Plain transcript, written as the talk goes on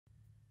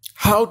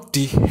How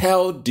the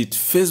hell did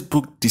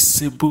Facebook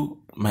disable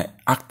my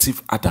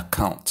active ad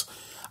account?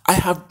 I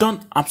have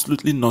done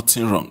absolutely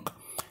nothing wrong.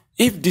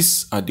 If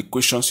these are the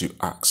questions you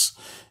ask,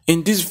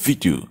 in this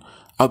video,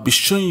 I'll be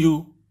showing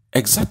you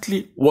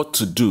exactly what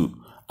to do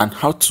and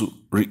how to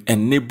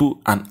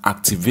re-enable and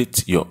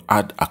activate your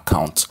ad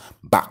account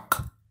back.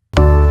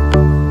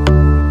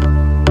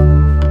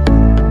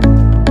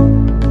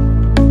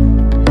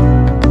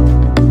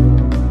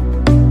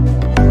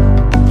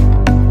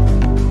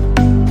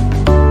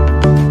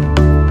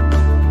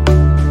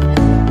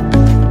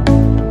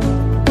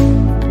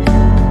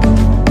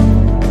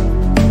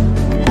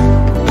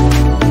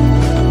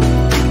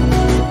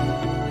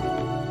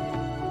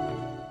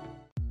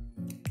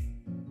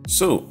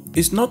 So,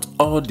 it's not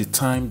all the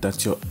time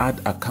that your ad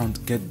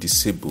account gets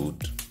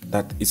disabled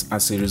that is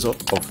as a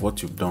result of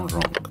what you've done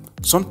wrong.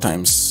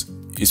 Sometimes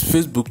it's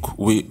Facebook's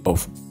way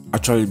of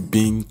actually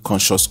being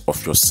conscious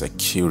of your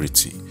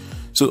security.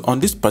 So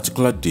on this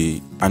particular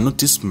day, I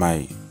noticed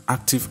my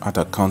active ad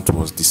account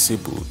was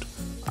disabled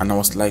and I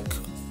was like,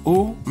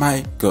 oh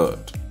my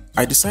God.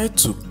 I decided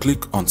to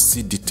click on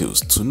see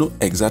details to know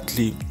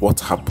exactly what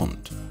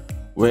happened,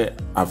 where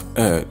I've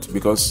erred,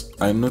 because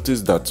I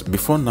noticed that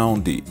before now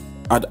the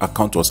ad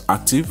account was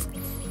active.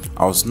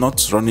 I was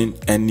not running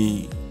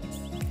any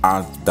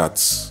ad that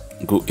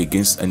go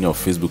against any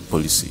of Facebook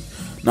policy.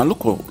 Now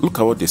look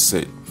at what they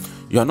said.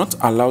 You are not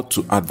allowed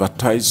to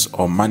advertise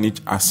or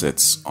manage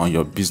assets on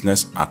your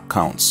business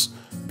accounts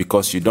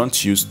because you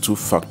don't use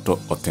two-factor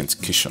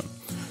authentication.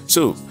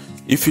 So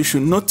if you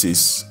should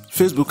notice,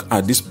 Facebook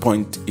at this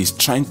point is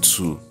trying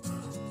to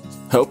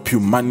help you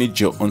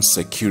manage your own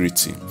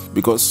security,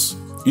 because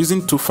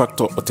using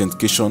two-factor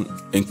authentication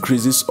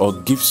increases or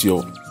gives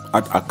your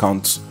ad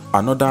account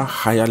another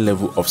higher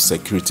level of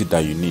security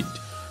that you need.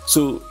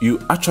 So you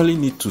actually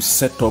need to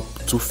set up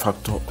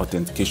two-factor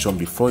authentication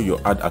before your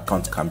ad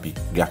account can be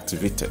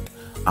reactivated,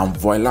 and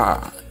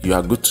voila, you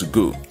are good to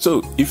go.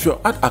 So if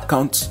your ad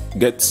account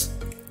gets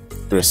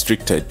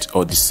restricted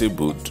or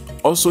disabled,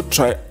 also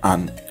try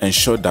and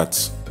ensure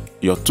that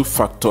your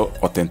two-factor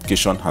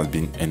authentication has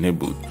been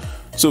enabled.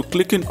 So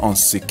clicking on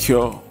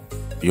secure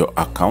your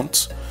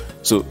account,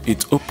 so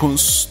it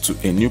opens to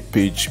a new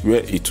page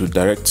where it will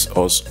direct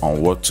us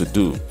on what to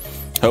do.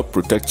 Help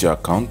protect your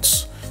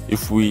account.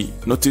 If we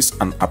notice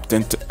an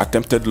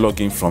attempted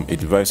login from a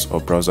device or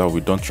browser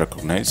we don't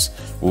recognize,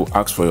 we'll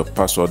ask for your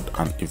password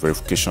and a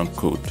verification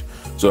code.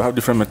 So I have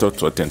different methods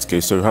to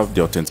authenticate. So you have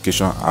the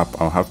authentication app,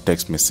 I'll have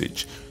text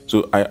message.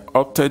 So I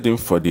opted in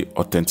for the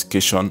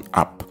authentication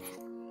app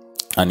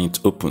and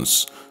it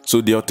opens. So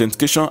the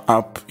authentication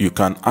app, you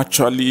can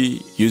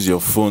actually use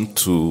your phone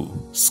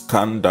to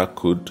scan that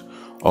code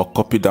or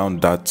copy down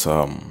that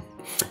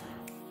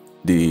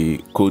the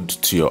code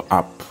to your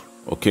app.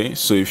 Okay,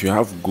 so if you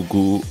have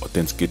Google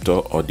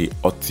Authenticator or the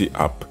Authy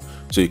app,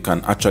 so you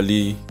can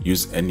actually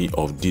use any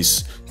of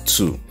these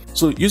two.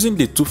 So using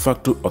the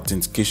two-factor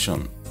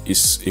authentication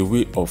is a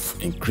way of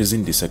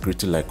increasing the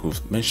security like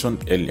we've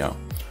mentioned earlier.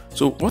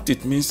 So what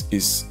it means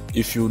is,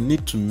 if you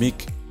need to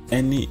make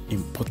any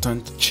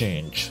important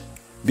change,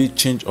 be it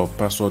change of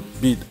password,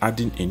 be it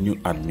adding a new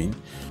admin,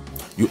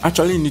 you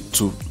actually need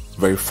to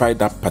verify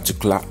that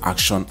particular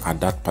action at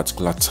that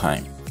particular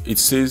time. It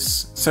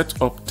says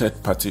set up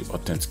third-party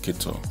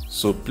authenticator.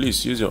 So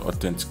please use your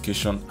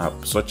authentication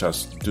app such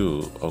as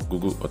Duo or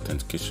Google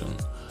Authentication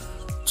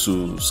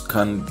to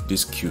scan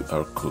this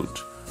QR code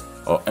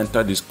or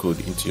enter this code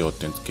into your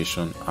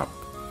authentication app.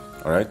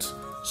 Alright,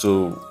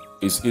 so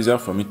it's easier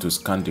for me to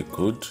scan the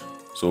code.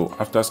 So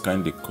after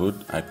scanning the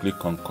code, I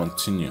click on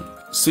continue.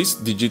 6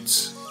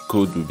 digits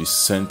code will be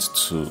sent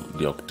to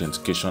the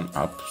authentication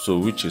app, so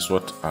which is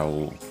what I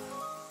will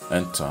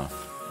enter.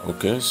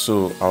 Okay,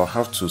 so I'll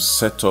have to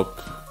set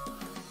up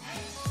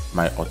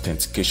my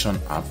authentication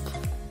app,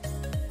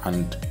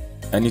 and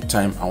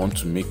anytime I want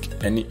to make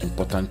any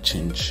important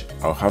change,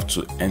 I'll have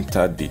to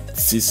enter the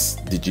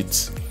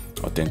 6-digit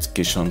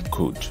authentication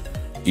code.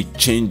 It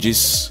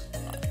changes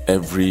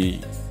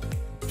every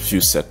few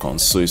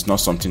seconds, so it's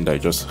not something that you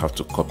just have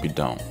to copy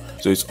down.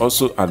 So it's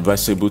also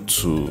advisable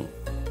to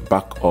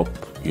back up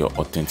your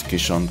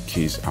authentication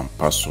keys and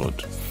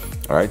password.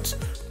 All right,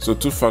 so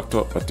two-factor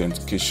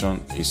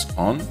authentication is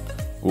on.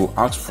 We'll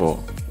ask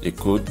for a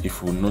code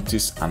if we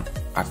notice an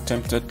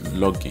attempted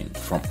login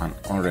from an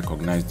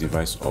unrecognized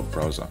device or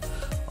browser.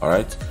 All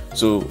right,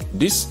 so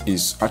this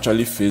is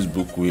actually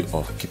Facebook's way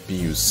of keeping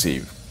you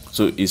safe.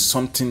 So it's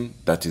something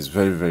that is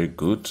very, very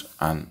good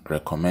and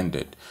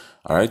recommended.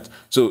 All right,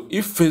 so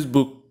if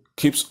Facebook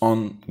keeps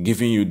on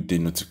giving you the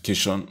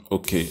notification,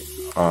 okay,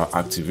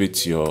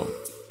 activate your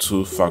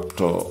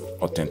two-factor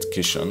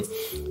authentication,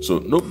 so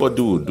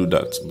nobody will do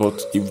that. But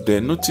if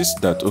they notice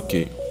that,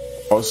 okay,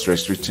 us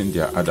restricting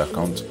their ad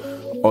account,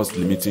 us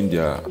limiting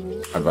their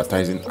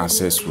advertising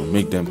access will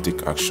make them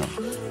take action.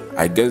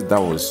 I guess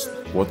that was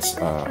what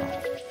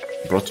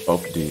brought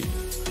up the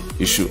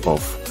issue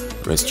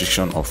of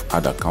restriction of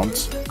ad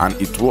accounts,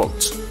 and it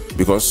worked.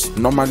 Because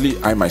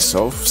normally I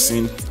myself,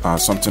 seeing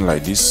something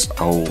like this,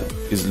 I'll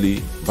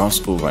easily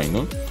bounce over,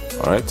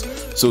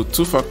 Alright, So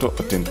two-factor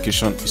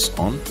authentication is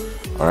on.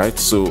 All right,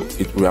 so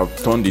we have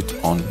turned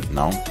it on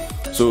now.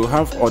 So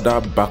have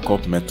other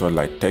backup method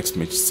like text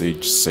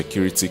message,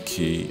 security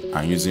key,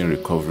 and using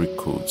recovery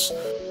codes.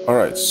 All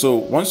right, so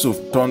once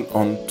you've turned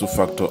on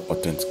two-factor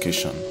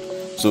authentication,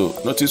 so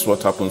notice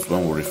what happens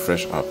when we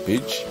refresh our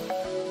page.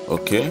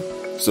 Okay,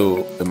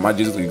 so the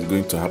magic is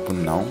going to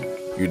happen now.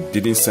 You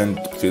didn't send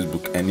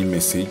Facebook any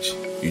message,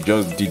 you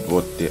just did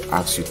what they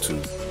asked you to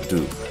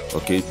do.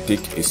 Okay,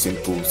 take a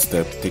simple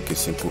step, take a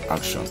simple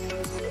action.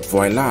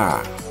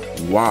 Voila!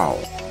 Wow,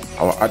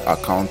 our ad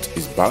account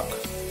is back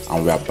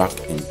and we are back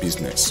in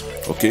business.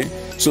 Okay,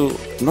 so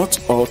not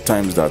all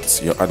times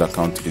that your ad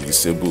account is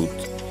disabled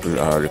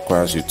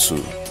requires you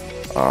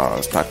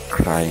to start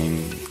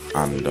crying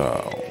and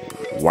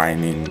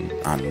whining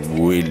and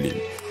wailing.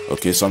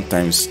 Okay,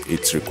 sometimes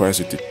it requires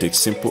you to take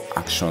simple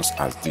actions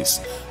as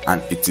this,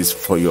 and it is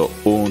for your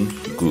own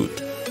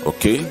good.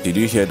 Okay, did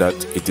you hear that?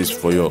 It is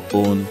for your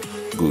own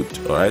good.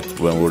 All right,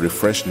 when we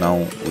refresh now,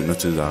 we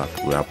notice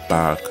that we are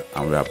back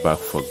and we are back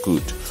for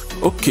good.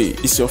 Okay,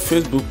 is your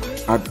Facebook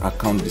ad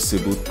account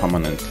disabled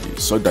permanently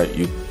so that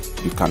you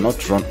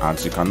cannot run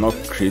ads, you cannot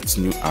create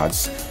new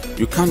ads,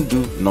 you can't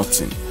do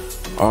nothing?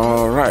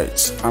 All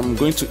right, I'm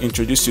going to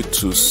introduce you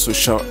to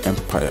Social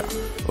Empire.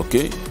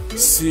 Okay,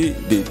 see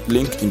the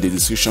link in the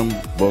description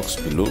box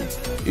below.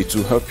 It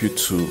will help you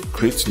to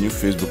create new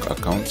Facebook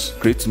accounts,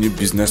 create new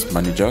business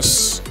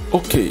managers.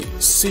 Okay,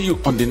 see you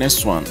on the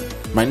next one.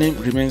 My name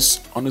remains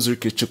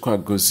Onozurike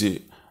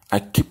Chukwagozie. I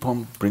keep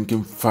on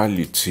bringing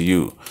value to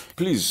you.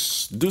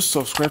 Please do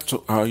subscribe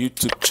to our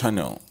YouTube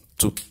channel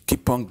to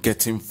keep on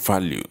getting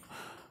value.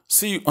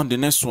 See you on the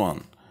next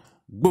one.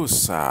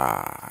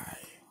 Bosa.